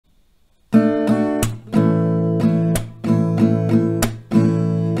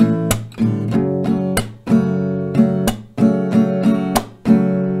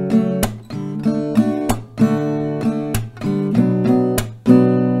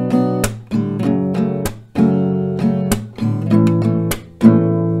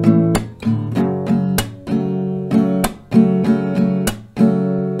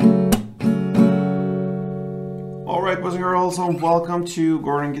on to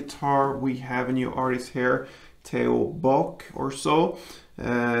Gordon guitar. We have a new artist here, TEO BOK or so.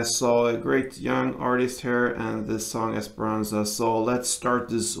 So a great young artist here, and this song Esperanza. So let's start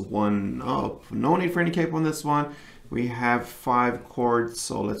this one up. No need for any capo on this one. We have 5 chords,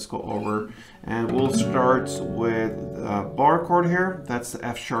 so let's go over and we'll start with a bar chord here. That's the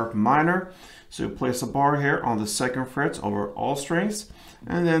F sharp minor. So you place a bar here on the 2nd fret over all strings,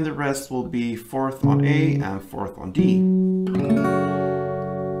 and then the rest will be 4th on A and 4th on D.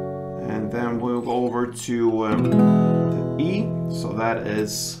 And then we'll go over to the E. So that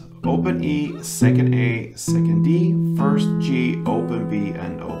is open E, 2nd A, 2nd D, 1st G, open B,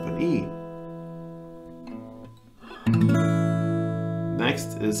 and open E.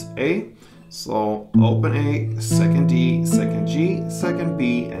 Next is A. So open A, 2nd D, 2nd G, 2nd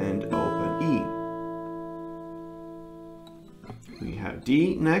B, and open E. We have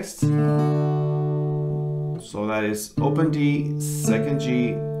D next. So that is open D, 2nd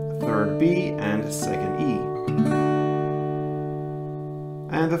G, 3rd B, and 2nd E.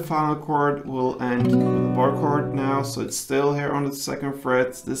 And the final chord will end with a bar chord now. So it's still here on the 2nd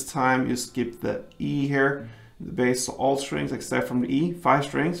fret. This time you skip the E here. The bass, so all strings except from the E, 5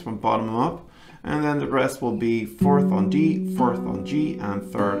 strings from bottom up, and then the rest will be 4th on D, 4th on G, and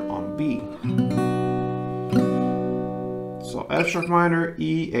 3rd on B. So F sharp minor,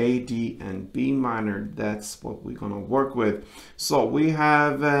 E, A, D, and B minor, that's what we're gonna work with. So we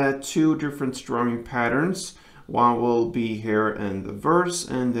have 2 different strumming patterns. One will be here in the verse,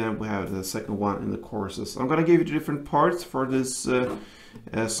 and then we have the second one in the choruses. I'm gonna give you the different parts for this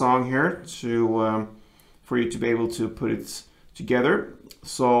song here for you to be able to put it together.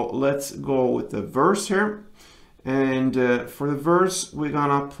 So let's go with the verse here. And for the verse, we're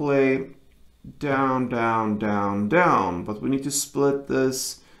gonna play down, down, down, down. But we need to split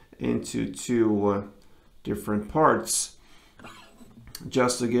this into 2 different parts,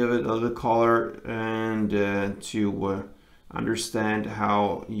 just to give it a little color and to understand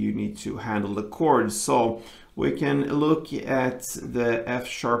how you need to handle the chords. So we can look at the F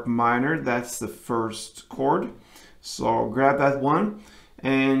sharp minor. That's the first chord. So grab that one,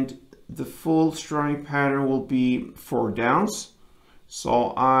 and the full strumming pattern will be 4 downs.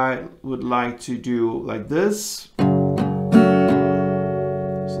 So I would like to do like this.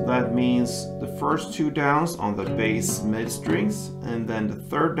 So that means the first 2 downs on the bass mid strings, and then the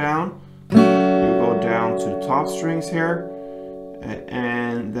 3rd down, you go down to the top strings here.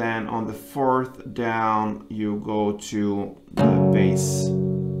 And then on the 4th down, you go to the bass.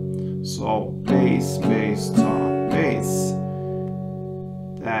 So bass, bass, top, bass.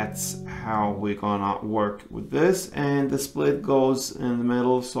 That's how we're gonna work with this. And the split goes in the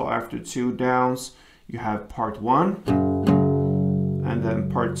middle. So after 2 downs, you have part 1. And then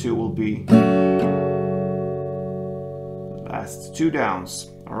part 2 will be the last 2 downs.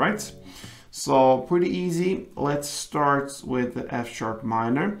 All right. So pretty easy. Let's start with the F sharp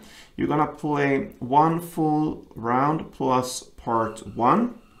minor. You're gonna play 1 full round plus part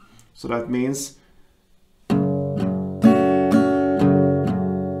 1. So that means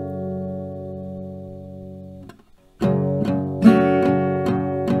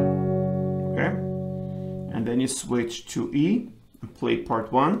okay, and then you switch to E and play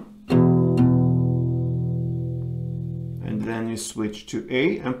part 1. And then you switch to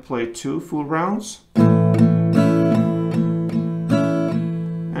A and play 2 full rounds.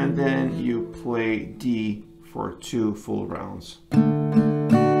 And then you play D for 2 full rounds.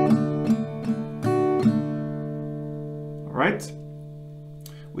 All right,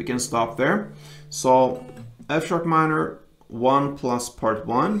 we can stop there. So F sharp minor, 1 plus part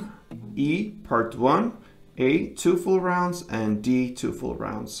 1, E part 1, A 2 full rounds, and D 2 full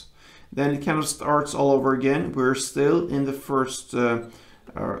rounds. Then it kind of starts all over again. We're still in the first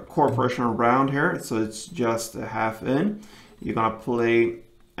chord progression round here, so it's just a half in. You're gonna play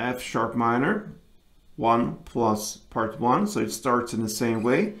F sharp minor, 1 plus part 1, so it starts in the same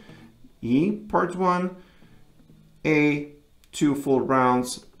way. E part 1, A 2 full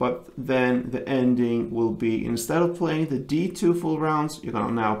rounds, but then the ending will be, instead of playing the D 2 full rounds, you're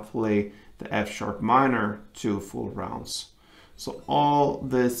gonna now play the F sharp minor 2 full rounds. So all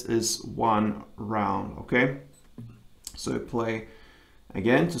this is 1 round, okay? So you play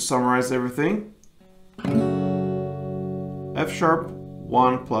again to summarize everything. F sharp,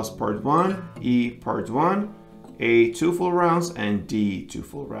 1 plus part 1, E part 1, A 2 full rounds, and D 2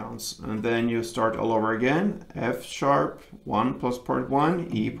 full rounds. And then you start all over again. F sharp, 1 plus part 1,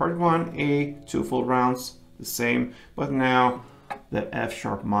 E part 1, A 2 full rounds, the same, but now the F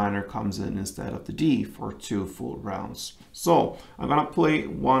sharp minor comes in instead of the D for 2 full rounds. So I'm gonna play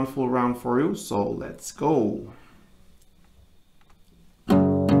 1 full round for you, so let's go.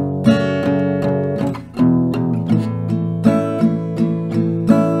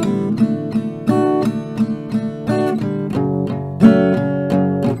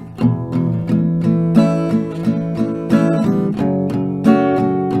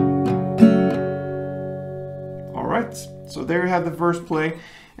 So there you have the verse play,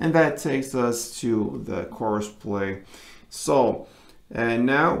 and that takes us to the chorus play. So and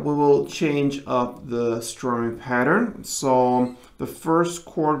now we will change up the strumming pattern. So the first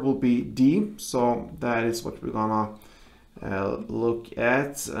chord will be D. So that is what we're gonna look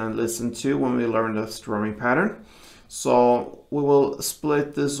at and listen to when we learn the strumming pattern. So we will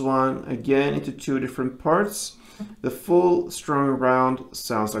split this one again into two different parts. The full strumming round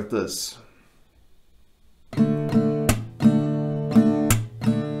sounds like this.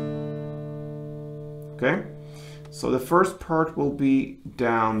 Okay. So the first part will be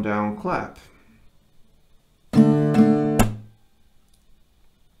down, down, clap.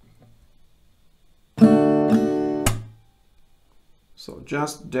 So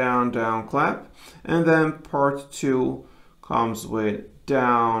just down, down, clap. And then part 2 comes with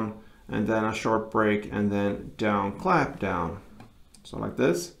down, and then a short break, and then down, clap, down. So like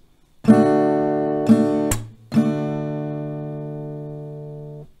this.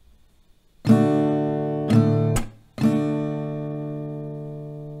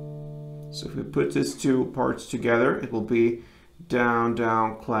 So if we put these two parts together, it will be down,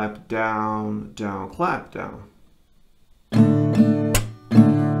 down, clap, down, down, clap, down.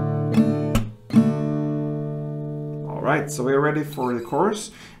 All right, so we're ready for the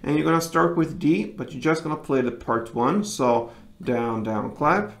chorus, and you're gonna start with D, but you're just gonna play the part 1. So down, down,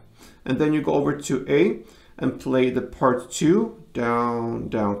 clap, and then you go over to A and play the part 2, down,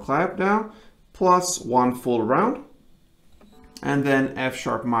 down, clap, down, plus 1 full round. And then F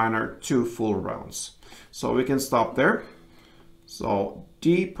sharp minor, 2 full rounds. So we can stop there. So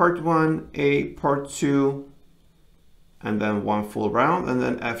D part 1, A part 2, and then 1 full round, and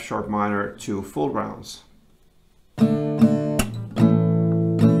then F sharp minor, 2 full rounds.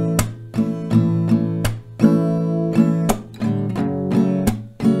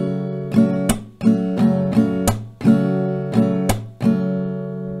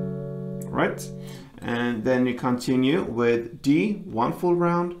 And then you continue with D, 1 full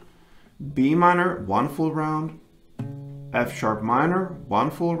round, B minor, 1 full round, F sharp minor, 1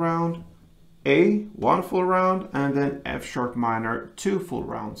 full round, A, 1 full round, and then F sharp minor, 2 full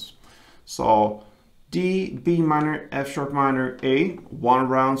rounds. So D, B minor, F sharp minor, A, 1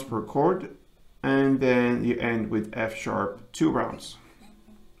 rounds per chord, and then you end with F sharp, 2 rounds.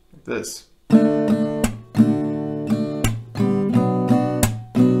 Like this.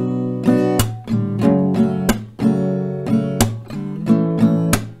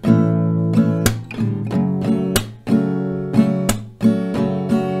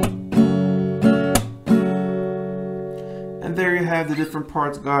 And there you have the different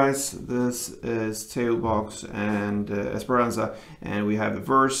parts, guys. This is TEO, BOK, and Esperanza, and we have the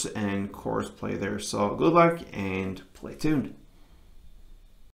verse and chorus play there. So good luck and play tuned.